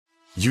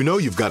You know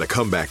you've got a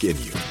comeback in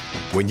you.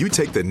 When you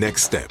take the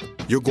next step,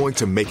 you're going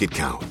to make it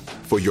count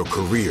for your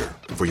career,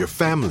 for your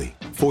family,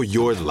 for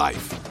your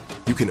life.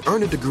 You can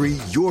earn a degree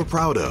you're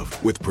proud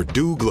of with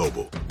Purdue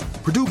Global.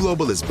 Purdue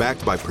Global is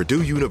backed by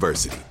Purdue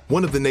University,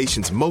 one of the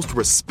nation's most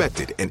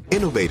respected and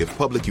innovative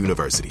public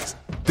universities.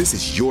 This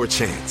is your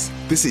chance.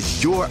 This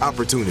is your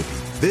opportunity.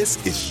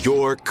 This is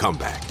your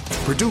comeback.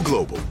 Purdue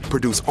Global,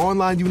 Purdue's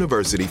online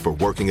university for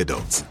working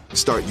adults.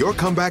 Start your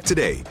comeback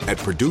today at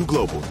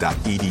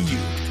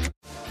purdueglobal.edu.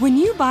 When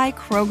you buy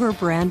Kroger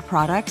brand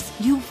products,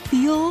 you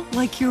feel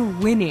like you're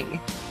winning.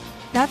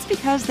 That's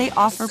because they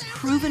offer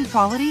proven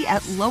quality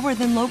at lower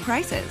than low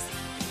prices.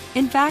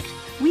 In fact,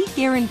 we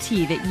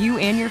guarantee that you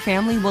and your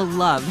family will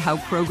love how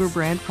Kroger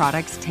brand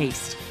products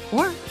taste,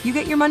 or you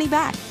get your money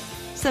back.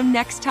 So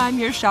next time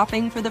you're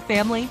shopping for the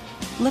family,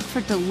 look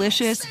for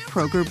delicious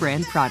Kroger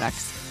brand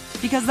products,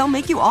 because they'll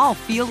make you all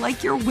feel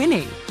like you're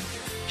winning.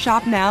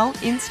 Shop now,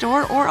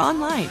 in-store, or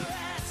online.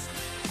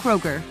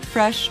 Kroger,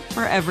 fresh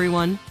for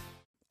everyone.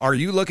 Are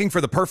you looking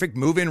for the perfect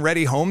move-in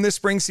ready home this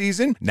spring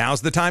season?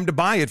 Now's the time to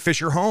buy at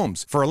Fisher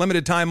Homes. For a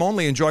limited time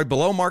only, enjoy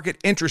below-market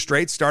interest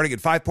rates starting at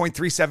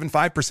 5.375%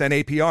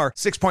 APR,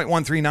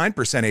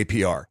 6.139%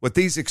 APR. With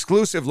these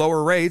exclusive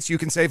lower rates, you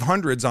can save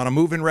hundreds on a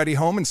move-in ready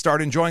home and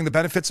start enjoying the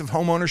benefits of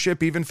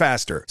homeownership even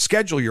faster.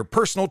 Schedule your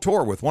personal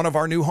tour with one of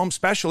our new home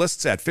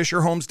specialists at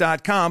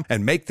FisherHomes.com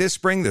and make this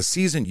spring the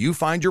season you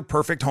find your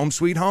perfect home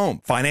sweet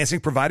home. Financing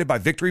provided by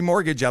Victory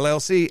Mortgage,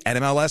 LLC,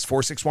 NMLS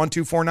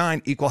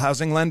 461249, Equal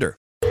Housing Lender.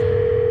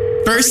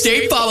 First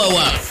date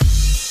follow-up.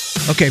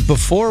 Okay,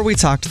 before we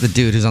talk to the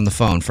dude who's on the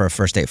phone for a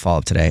first date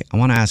follow-up today, I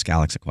want to ask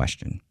Alex a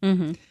question.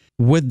 Mm-hmm.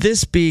 Would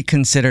this be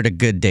considered a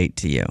good date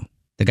to you?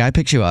 The guy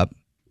picks you up,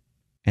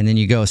 and then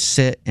you go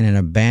sit in an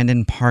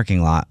abandoned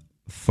parking lot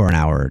for an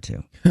hour or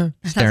two,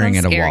 staring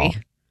at a wall.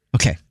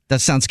 Okay,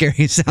 that sounds scary.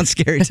 It sounds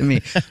scary to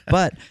me.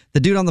 But the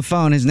dude on the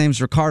phone, his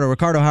name's Ricardo.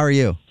 Ricardo, how are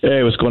you?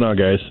 Hey, what's going on,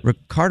 guys?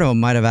 Ricardo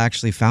might have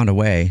actually found a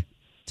way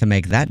to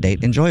make that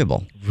date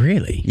enjoyable.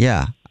 Really?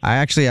 Yeah.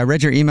 I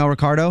read your email,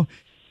 Ricardo,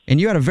 and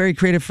you had a very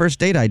creative first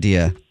date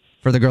idea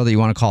for the girl that you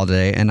want to call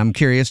today. And I'm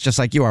curious, just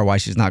like you are, why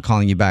she's not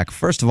calling you back.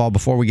 First of all,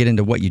 before we get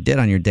into what you did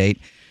on your date,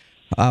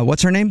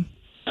 what's her name?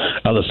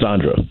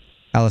 Alessandra.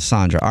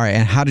 Alessandra. All right.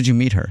 And how did you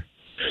meet her?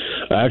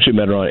 I actually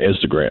met her on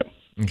Instagram.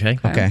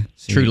 Okay.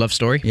 True love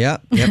story.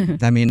 Yep.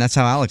 I mean, that's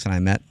how Alex and I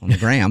met on the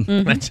gram.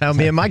 That's how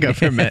me and my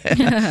girlfriend met.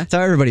 That's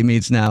how everybody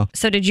meets now.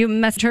 So did you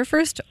message her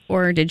first,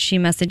 or did she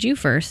message you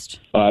first?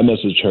 I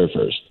messaged her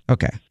first.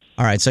 Okay.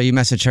 All right, so you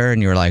messaged her and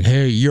you were like,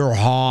 hey, you're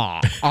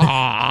hot.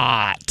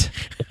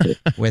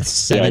 With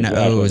seven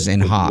O's in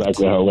hot.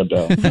 Exactly how it went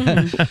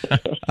down.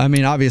 I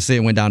mean, obviously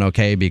it went down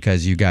okay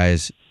because you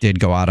guys did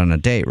go out on a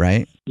date,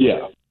 right?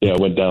 Yeah, it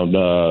went down,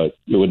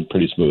 it went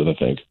pretty smooth, I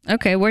think.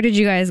 Okay, where did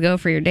you guys go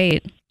for your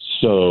date?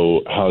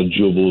 So how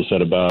Jubal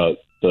said about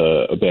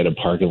the abandoned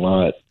parking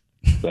lot,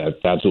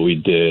 that's what we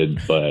did,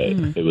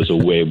 but it was a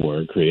way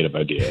more creative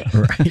idea.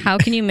 Right. How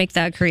can you make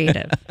that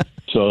creative?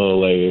 So,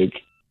 like,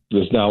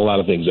 there's not a lot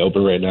of things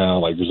open right now.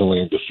 Like, there's only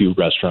like a few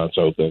restaurants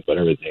open, but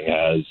everything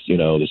has,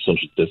 the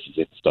social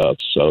distancing stuff.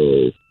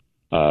 So,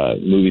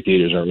 movie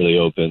theaters aren't really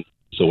open.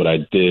 So what I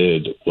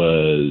did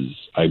was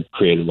I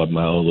created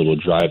my own little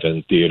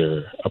drive-in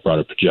theater. I brought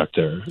a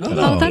projector. And I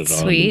put that's it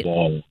on sweet. the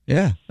wall.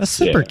 Yeah. That's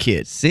super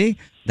cute. See,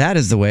 that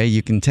is the way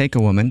you can take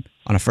a woman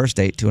on a first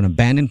date to an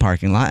abandoned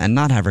parking lot and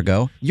not have her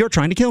go, you're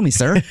trying to kill me,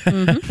 sir.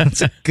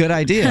 That's a good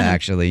idea,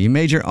 actually. You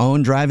made your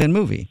own drive-in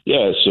movie.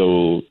 Yeah,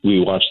 so we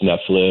watched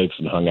Netflix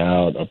and hung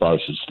out. I brought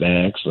some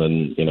snacks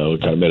and,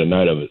 kind of made a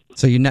night of it.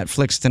 So you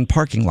Netflixed and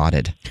parking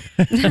lotted,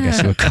 I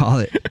guess you would call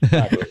it.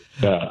 Exactly.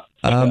 Yeah.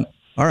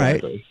 All right.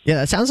 Exactly. Yeah,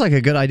 that sounds like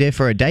a good idea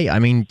for a date. I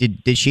mean,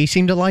 did she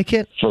seem to like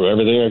it? From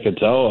everything I could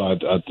tell,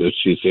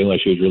 she seemed like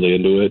she was really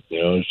into it.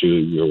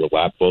 We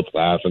were both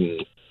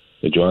laughing,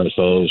 enjoying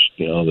ourselves.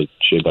 That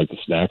she liked the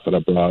snacks that I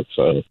brought.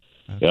 So,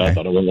 yeah, I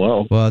thought it went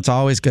well. Well, it's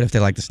always good if they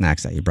like the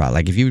snacks that you brought.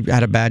 Like, if you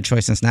had a bad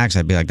choice in snacks,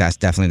 I'd be like, that's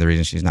definitely the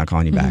reason she's not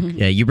calling you back.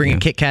 Yeah, you bring a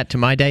Kit Kat to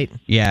my date?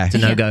 Yeah. It's a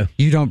no-go.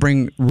 You don't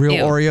bring real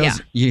Ew,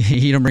 Oreos? yeah.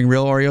 You don't bring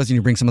real Oreos, and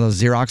you bring some of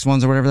those Xerox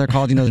ones or whatever they're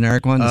called? The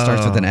generic one that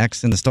starts with an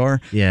X in the store?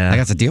 Yeah. Like,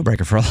 that's a deal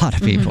breaker for a lot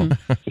of people.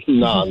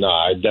 No,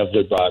 I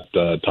definitely brought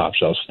top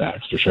shelf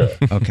snacks for sure.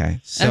 Okay.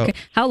 So, Okay.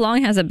 How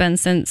long has it been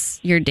since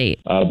your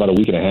date? About a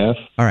week and a half.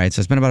 all right, so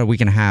it's been about a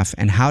week and a half.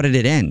 And how did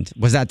it end?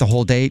 Was that the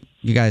whole date?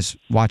 You guys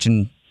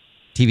watching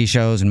TV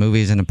shows and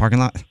movies in a parking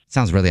lot?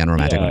 Sounds really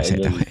unromantic when I say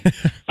it that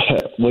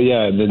way. Well,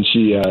 yeah, and then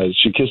she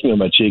kissed me on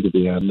my cheek at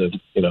the end,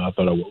 and I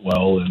thought it went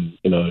well, and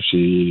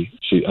she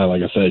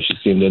like I said, she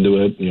seemed into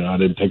it. I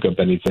didn't pick up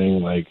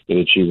anything like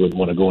that she would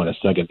want to go on a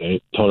second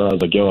date. Told her I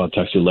was like, "Yo, I'll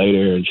text you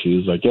later," and she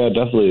was like, "Yeah,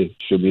 definitely,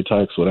 shoot me a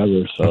text,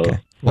 whatever." So, Okay.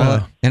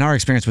 Well, in our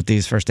experience with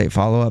these first date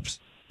follow-ups,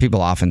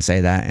 people often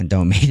say that and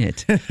don't mean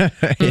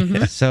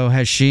it. So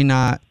has she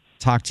not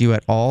talked to you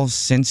at all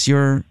since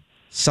your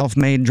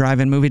self-made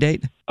drive-in movie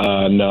date?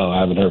 No, I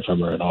haven't heard from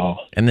her at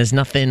all. And there's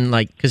nothing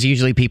like, because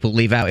usually people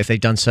leave out if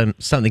they've done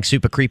something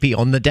super creepy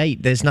on the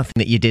date. There's nothing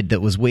that you did that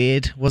was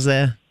weird, was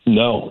there?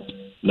 No,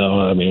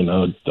 No, I mean,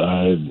 the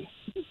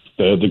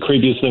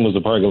creepiest thing was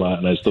the parking lot,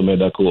 and I still made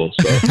that cool.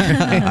 So.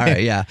 All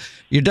right, yeah.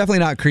 You're definitely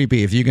not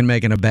creepy if you can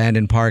make an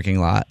abandoned parking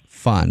lot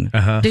fun.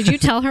 Did you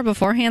tell her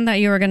beforehand that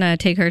you were going to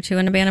take her to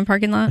an abandoned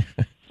parking lot?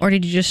 Or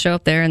did you just show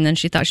up there and then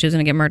she thought she was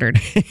going to get murdered?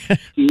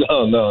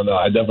 No.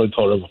 I definitely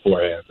told her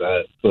beforehand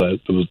that was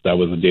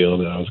the deal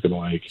that I was going to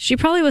like. She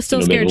probably was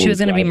still scared she was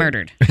going to be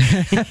murdered.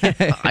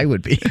 I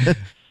would be.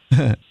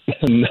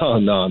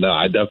 No.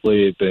 I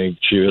definitely think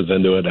she was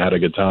into it and had a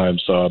good time.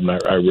 So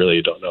I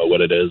really don't know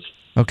what it is.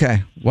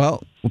 Okay.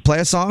 Well, we'll play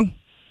a song,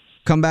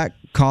 come back,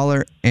 call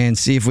her, and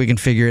see if we can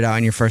figure it out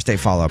in your first date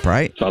follow-up,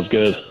 right? Sounds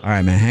good. All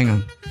right, man. Hang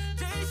on.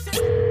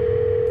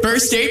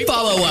 First date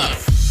follow-up.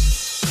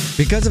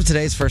 Because of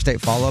today's first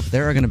date follow-up,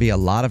 there are going to be a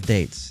lot of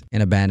dates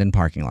in abandoned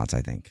parking lots,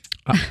 I think.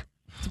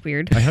 It's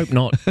weird. I hope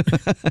not.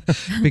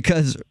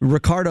 Because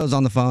Ricardo's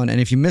on the phone, and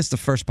if you missed the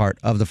first part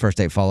of the first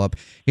date follow-up,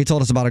 he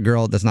told us about a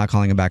girl that's not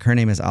calling him back. Her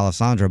name is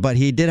Alessandra, but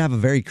he did have a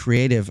very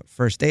creative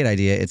first date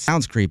idea. It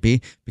sounds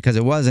creepy because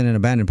it was in an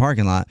abandoned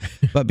parking lot,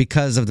 but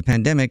because of the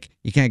pandemic,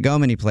 you can't go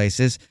many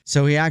places.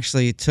 So he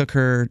actually took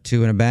her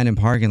to an abandoned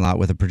parking lot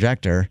with a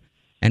projector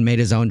and made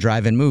his own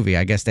drive-in movie.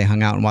 I guess they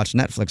hung out and watched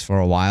Netflix for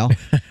a while.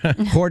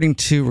 According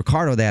to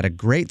Ricardo, they had a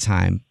great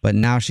time, but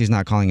now she's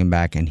not calling him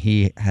back, and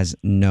he has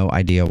no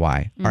idea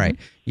why. All right,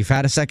 you've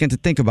had a second to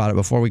think about it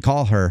before we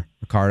call her,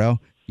 Ricardo.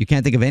 You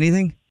can't think of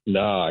anything?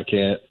 No, I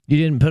can't. You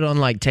didn't put on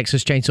like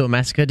Texas Chainsaw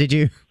Massacre, did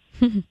you?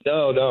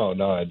 No,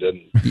 I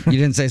didn't. You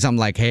didn't say something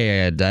like,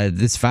 hey,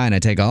 this is fine. I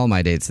take all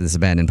my dates to this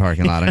abandoned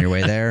parking lot on your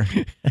way there?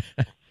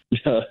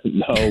 No,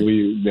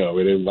 we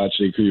didn't watch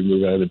any creepy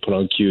movie. I didn't put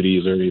on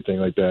Cuties or anything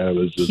like that. It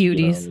was just,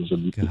 Cuties.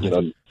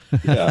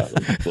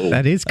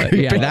 That is creepy.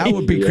 Yeah, that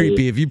would be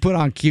creepy. If you put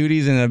on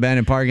Cuties in an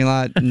abandoned parking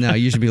lot, no,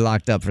 you should be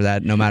locked up for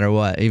that no matter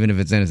what, even if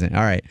it's innocent.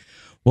 All right.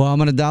 Well, I'm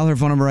going to dial her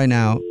phone number right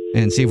now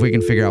and see if we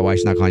can figure out why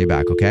she's not calling you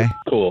back, okay?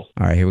 Cool.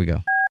 All right, here we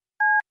go.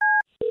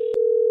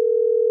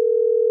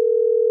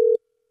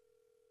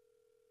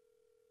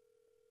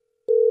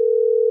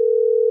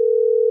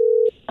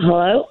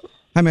 Hello?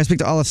 Hi, may I speak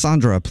to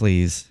Alessandra,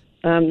 please?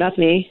 That's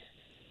me.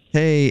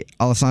 Hey,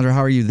 Alessandra, how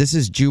are you? This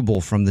is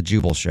Jubal from the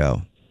Jubal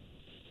Show.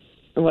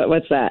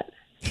 What's that?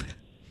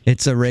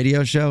 It's a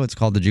radio show. It's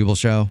called the Jubal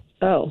Show.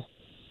 Oh.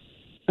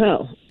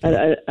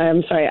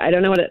 I'm sorry. I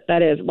don't know what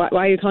that is. Why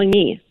are you calling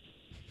me?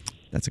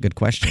 That's a good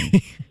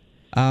question.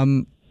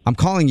 I'm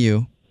calling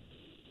you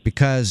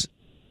because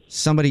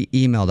somebody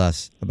emailed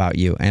us about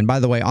you. And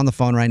by the way, on the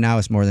phone right now,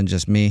 it's more than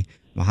just me.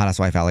 My hottest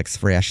wife, Alex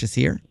Fresh, is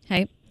here.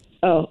 Hey.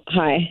 Oh,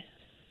 hi.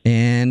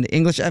 And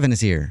English Evan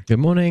is here. Good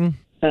morning.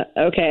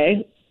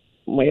 Okay.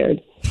 Weird.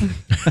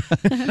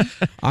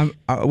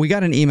 We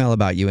got an email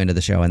about you into the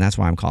show, and that's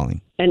why I'm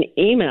calling. An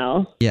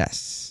email?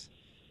 Yes.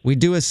 We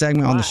do a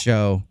segment on the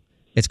show.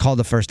 It's called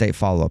the First Date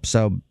Follow-Up.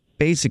 So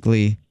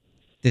basically,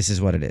 this is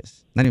what it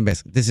is. Not even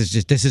basically.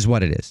 This is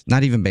what it is.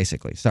 Not even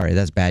basically. Sorry,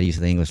 that's bad use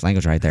of the English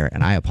language right there,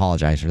 and I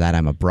apologize for that.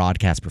 I'm a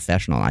broadcast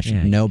professional. I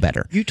should know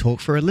better. You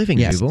talk for a living,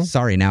 yes, Jubal.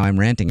 Sorry, now I'm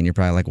ranting, and you're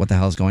probably like, what the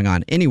hell is going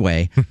on?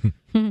 Anyway,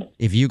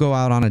 if you go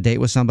out on a date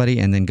with somebody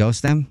and then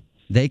ghost them,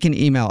 they can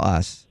email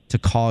us to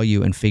call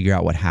you and figure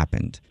out what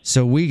happened.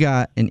 So we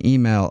got an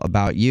email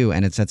about you,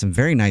 and it said some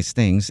very nice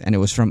things, and it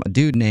was from a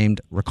dude named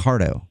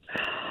Ricardo.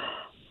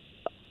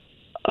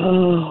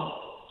 Oh,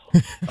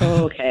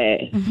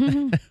 okay.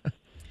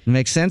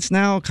 Makes sense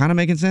now? Kind of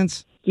making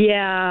sense?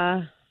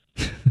 Yeah.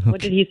 What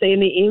did he say in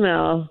the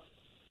email?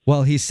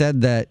 Well, he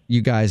said that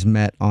you guys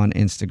met on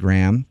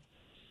Instagram.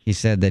 He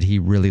said that he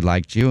really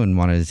liked you and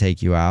wanted to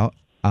take you out.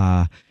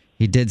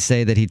 He did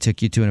say that he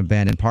took you to an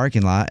abandoned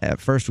parking lot.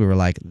 At first, we were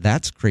like,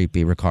 that's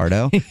creepy,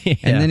 Ricardo. Yeah.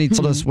 And then he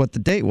told us what the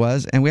date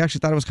was, and we actually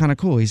thought it was kind of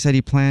cool. He said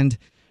he planned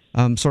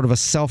sort of a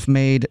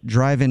self-made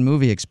drive-in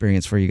movie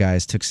experience for you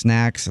guys. Took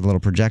snacks, a little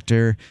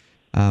projector,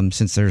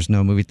 since there's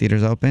no movie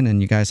theaters open,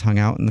 and you guys hung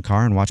out in the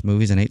car and watched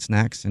movies and ate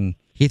snacks. And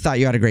he thought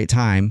you had a great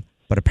time,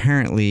 but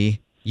apparently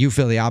you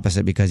feel the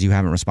opposite because you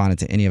haven't responded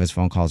to any of his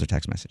phone calls or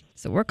text messages.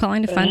 So we're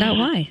calling to find out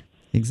why.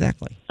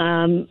 Exactly.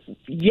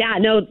 Yeah,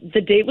 no,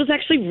 the date was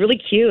actually really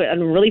cute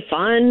and really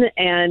fun.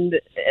 And,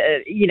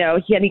 he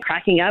had me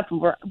cracking up.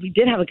 We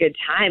did have a good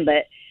time,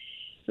 but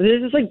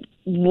there's just like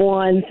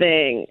one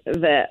thing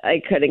that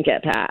I couldn't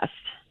get past.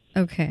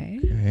 Okay.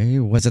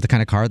 Was it the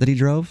kind of car that he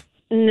drove?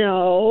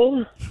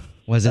 No.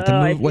 Was it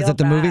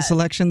the movie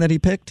selection that he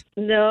picked?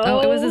 No. Oh,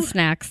 it was the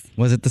snacks.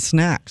 Was it the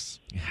snacks?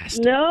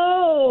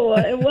 No,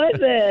 it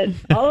wasn't.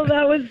 All of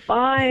that was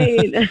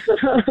fine.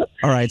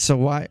 All right, so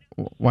why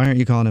aren't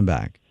you calling him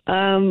back?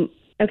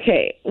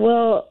 Okay,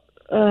 well,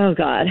 oh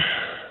God,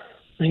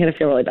 I'm going to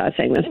feel really bad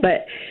saying this,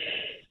 but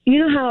you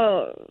know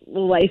how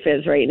life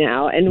is right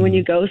now, and when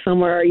you go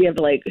somewhere, you have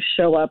to like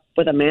show up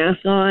with a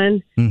mask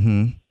on.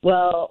 Mm-hmm.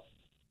 Well,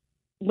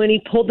 when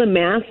he pulled the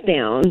mask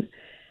down,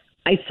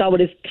 I saw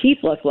what his teeth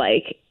looked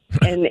like,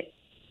 and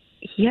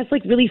he has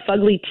like really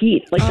fugly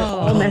teeth, like they're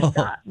all messed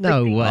up.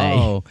 No way.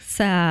 Oh,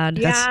 Sad.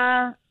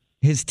 Yeah.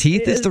 his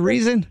teeth is the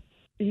reason?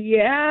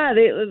 Yeah,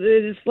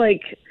 they're just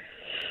like,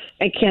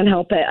 I can't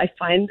help it.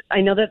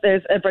 I know that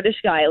there's a British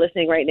guy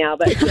listening right now,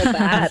 but I feel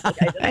bad.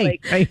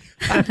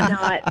 I'm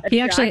not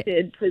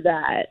attracted to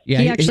that. Yeah,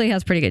 he actually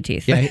has pretty good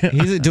teeth. Yeah,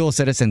 he's a dual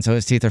citizen, so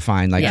his teeth are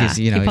fine. Like yeah, he's,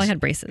 he probably had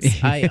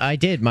braces. I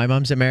did. My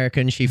mom's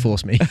American. She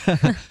forced me.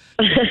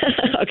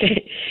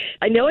 Okay.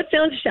 I know it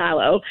sounds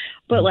shallow,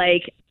 but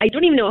like, I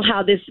don't even know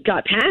how this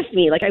got past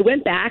me. Like, I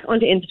went back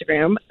onto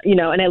Instagram,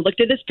 and I looked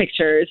at his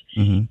pictures,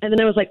 and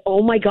then I was like,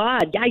 oh my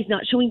God, yeah, he's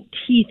not showing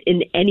teeth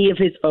in any of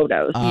his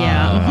photos.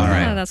 Yeah. All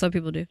right. That's what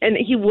people do. And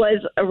he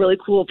was a really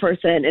cool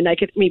person, and I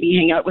could maybe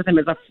hang out with him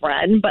as a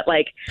friend, but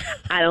like,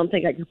 I don't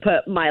think I could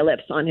put my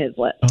lips on his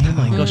lips. Oh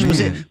my gosh.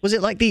 Was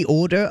it like the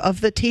order of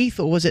the teeth,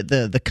 or was it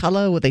the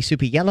color? Were they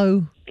super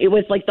yellow? It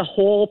was like the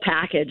whole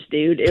package,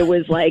 dude. It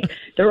was like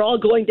they're all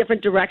going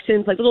different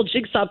directions, like little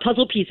jigsaw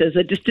puzzle pieces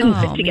that just didn't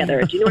fit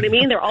together. Do you know what I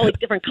mean? They're all like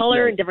different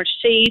color and different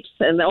shapes,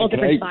 and they're all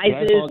different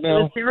sizes. Can I talk now?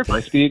 It was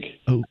terrifying. Can I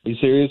speak? Oh. Are you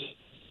serious?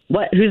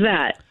 What? Who's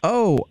that?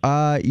 Oh,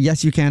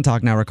 yes, you can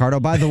talk now, Ricardo.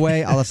 By the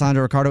way,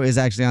 Alessandro Ricardo is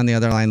actually on the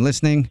other line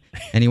listening,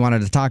 and he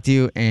wanted to talk to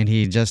you, and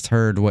he just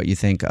heard what you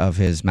think of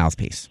his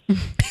mouthpiece.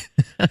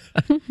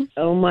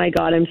 Oh my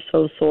God, I'm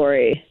so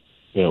sorry.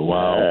 Yeah,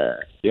 wow.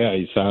 Yeah,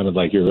 you sounded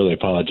like you're really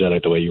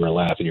apologetic the way you were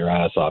laughing your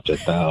ass off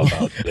just now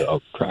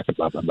about cracking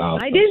up my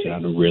mouth. I did.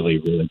 sounded really,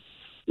 really,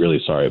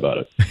 really sorry about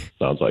it.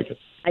 Sounds like it.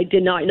 I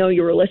did not know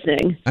you were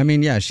listening. I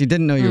mean, yeah, she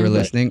didn't know you were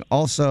listening.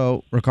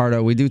 Also,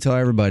 Ricardo, we do tell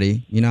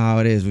everybody, you know how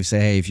it is. We say,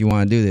 hey, if you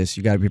want to do this,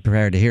 you got to be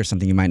prepared to hear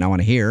something you might not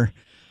want to hear.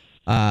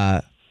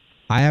 I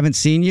haven't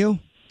seen you.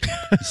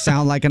 You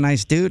sound like a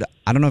nice dude.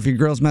 I don't know if your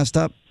girl's messed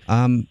up.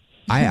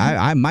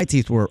 My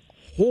teeth were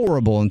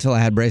horrible until I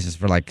had braces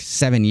for like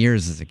 7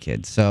 years as a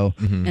kid. So,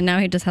 And now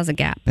he just has a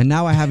gap. and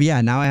now I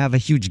have a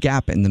huge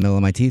gap in the middle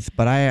of my teeth.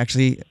 But I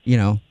actually,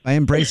 I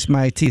embrace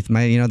my teeth.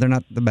 They're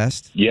not the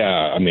best.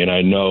 Yeah, I mean,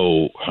 I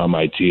know how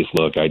my teeth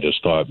look. I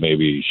just thought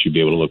maybe she'd be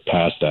able to look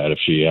past that if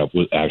she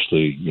was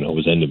actually,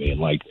 was into me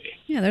and liked me.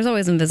 Yeah, there's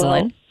always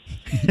Invisalign.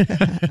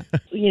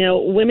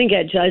 Women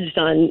get judged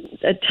on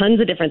tons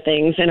of different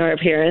things in our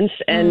appearance,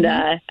 and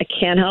I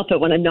can't help it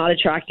when I'm not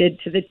attracted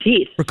to the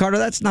teeth. Ricardo,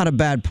 that's not a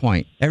bad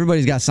point.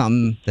 Everybody's got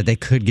something that they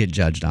could get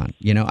judged on,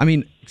 I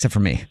mean, except for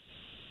me.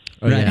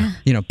 Oh,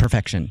 yeah.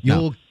 Perfection.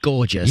 You're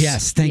gorgeous.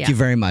 Yes, thank you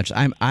very much.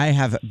 I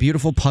have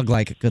beautiful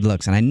pug-like good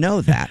looks, and I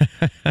know that.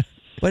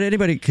 But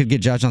anybody could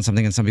get judged on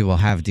something, and some people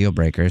have deal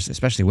breakers,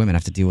 especially women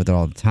have to deal with it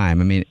all the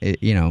time. I mean,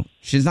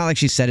 she's not like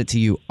she said it to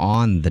you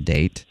on the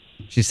date.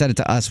 She said it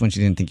to us when she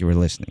didn't think you were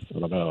listening. I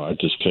don't know. I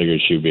just figured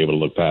she'd be able to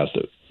look past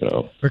it,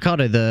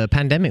 Ricardo, the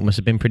pandemic must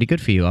have been pretty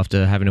good for you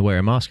after having to wear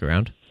a mask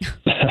around.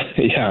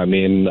 Yeah, I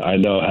mean, I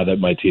know how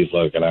my teeth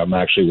look, and I'm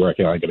actually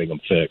working on getting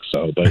them fixed.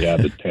 So, but yeah,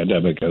 the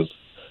pandemic has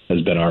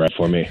been all right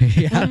for me.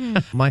 Yeah.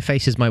 My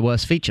face is my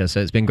worst feature,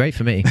 so it's been great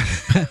for me.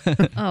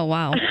 Oh,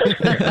 wow.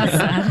 That's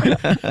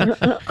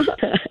sad.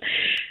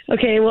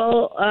 Okay,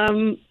 well,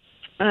 I'm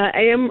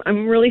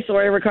really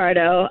sorry,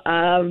 Ricardo.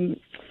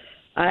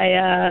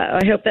 I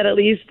hope that at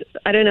least,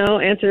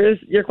 answers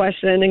your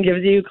question and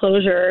gives you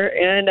closure.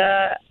 And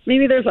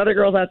maybe there's other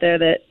girls out there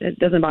that it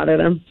doesn't bother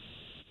them.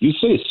 You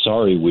say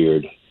sorry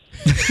weird.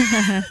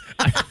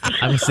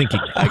 I was thinking.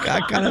 I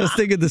kind of was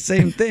thinking the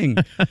same thing.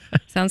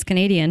 Sounds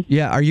Canadian.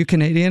 Yeah, are you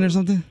Canadian or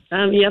something?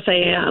 Yes, I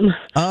am.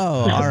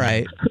 Oh, all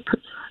right.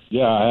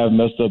 Yeah, I have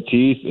messed up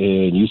teeth,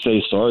 and you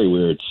say sorry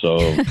weird, so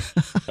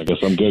I guess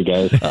I'm good,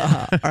 guys.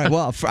 All right,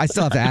 well, I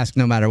still have to ask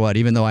no matter what,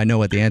 even though I know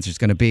what the answer is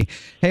going to be.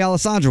 Hey,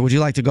 Alessandra, would you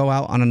like to go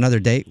out on another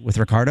date with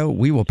Ricardo?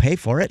 We will pay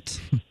for it.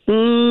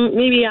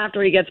 Maybe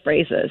after he gets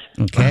braces.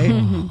 Okay.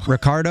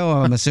 Ricardo,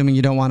 I'm assuming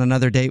you don't want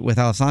another date with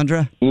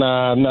Alessandra?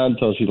 Nah, not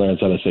until she learns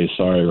how to say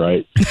sorry,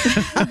 right?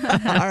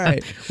 All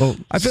right. Well,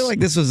 I feel like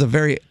this was a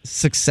very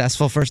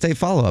successful first date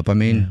follow-up. I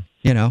mean,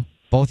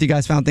 both you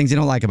guys found things you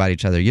don't like about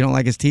each other. You don't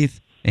like his teeth,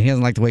 and he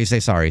doesn't like the way you say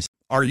sorry.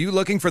 Are you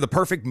looking for the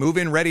perfect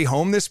move-in ready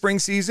home this spring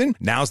season?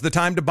 Now's the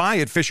time to buy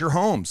at Fisher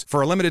Homes.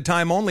 For a limited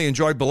time only,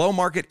 enjoy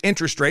below-market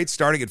interest rates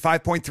starting at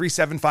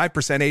 5.375%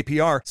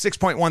 APR,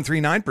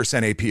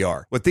 6.139%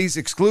 APR. With these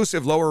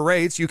exclusive lower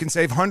rates, you can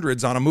save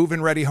hundreds on a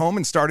move-in ready home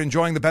and start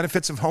enjoying the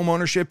benefits of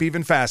homeownership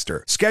even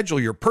faster.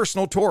 Schedule your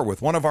personal tour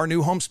with one of our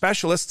new home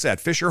specialists at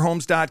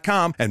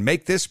FisherHomes.com and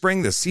make this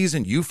spring the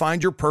season you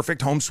find your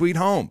perfect home sweet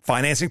home.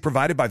 Financing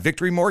provided by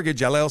Victory Mortgage,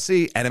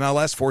 LLC,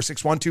 NMLS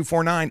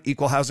 461249,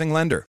 Equal Housing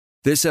Lender.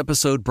 This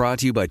episode brought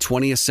to you by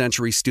 20th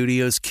Century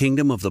Studios'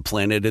 Kingdom of the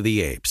Planet of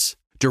the Apes.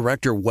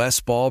 Director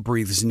Wes Ball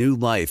breathes new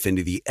life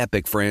into the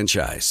epic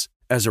franchise.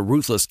 As a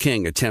ruthless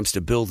king attempts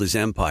to build his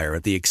empire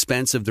at the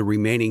expense of the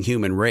remaining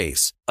human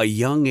race, a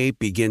young ape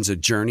begins a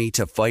journey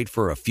to fight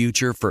for a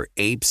future for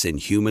apes and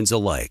humans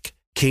alike.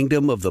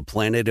 Kingdom of the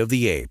Planet of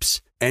the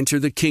Apes. Enter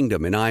the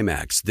kingdom in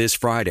IMAX this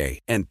Friday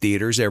and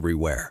theaters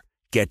everywhere.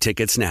 Get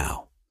tickets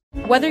now.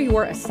 Whether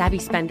you're a savvy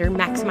spender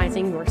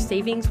maximizing your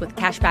savings with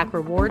cashback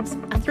rewards,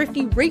 a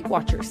thrifty rate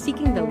watcher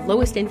seeking the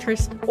lowest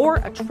interest, or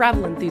a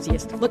travel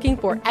enthusiast looking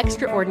for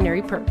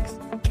extraordinary perks,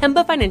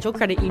 Kemba Financial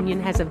Credit Union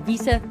has a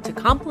visa to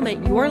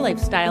complement your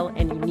lifestyle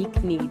and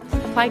unique needs.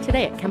 Apply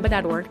today at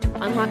Kemba.org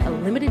to unlock a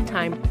limited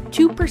time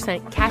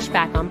 2% cash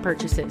back on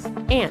purchases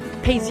and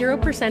pay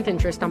 0%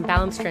 interest on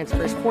balance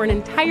transfers for an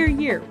entire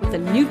year with a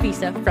new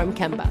visa from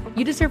Kemba.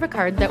 You deserve a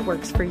card that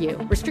works for you.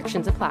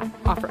 Restrictions apply.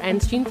 Offer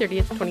ends June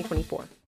 30th, 2024.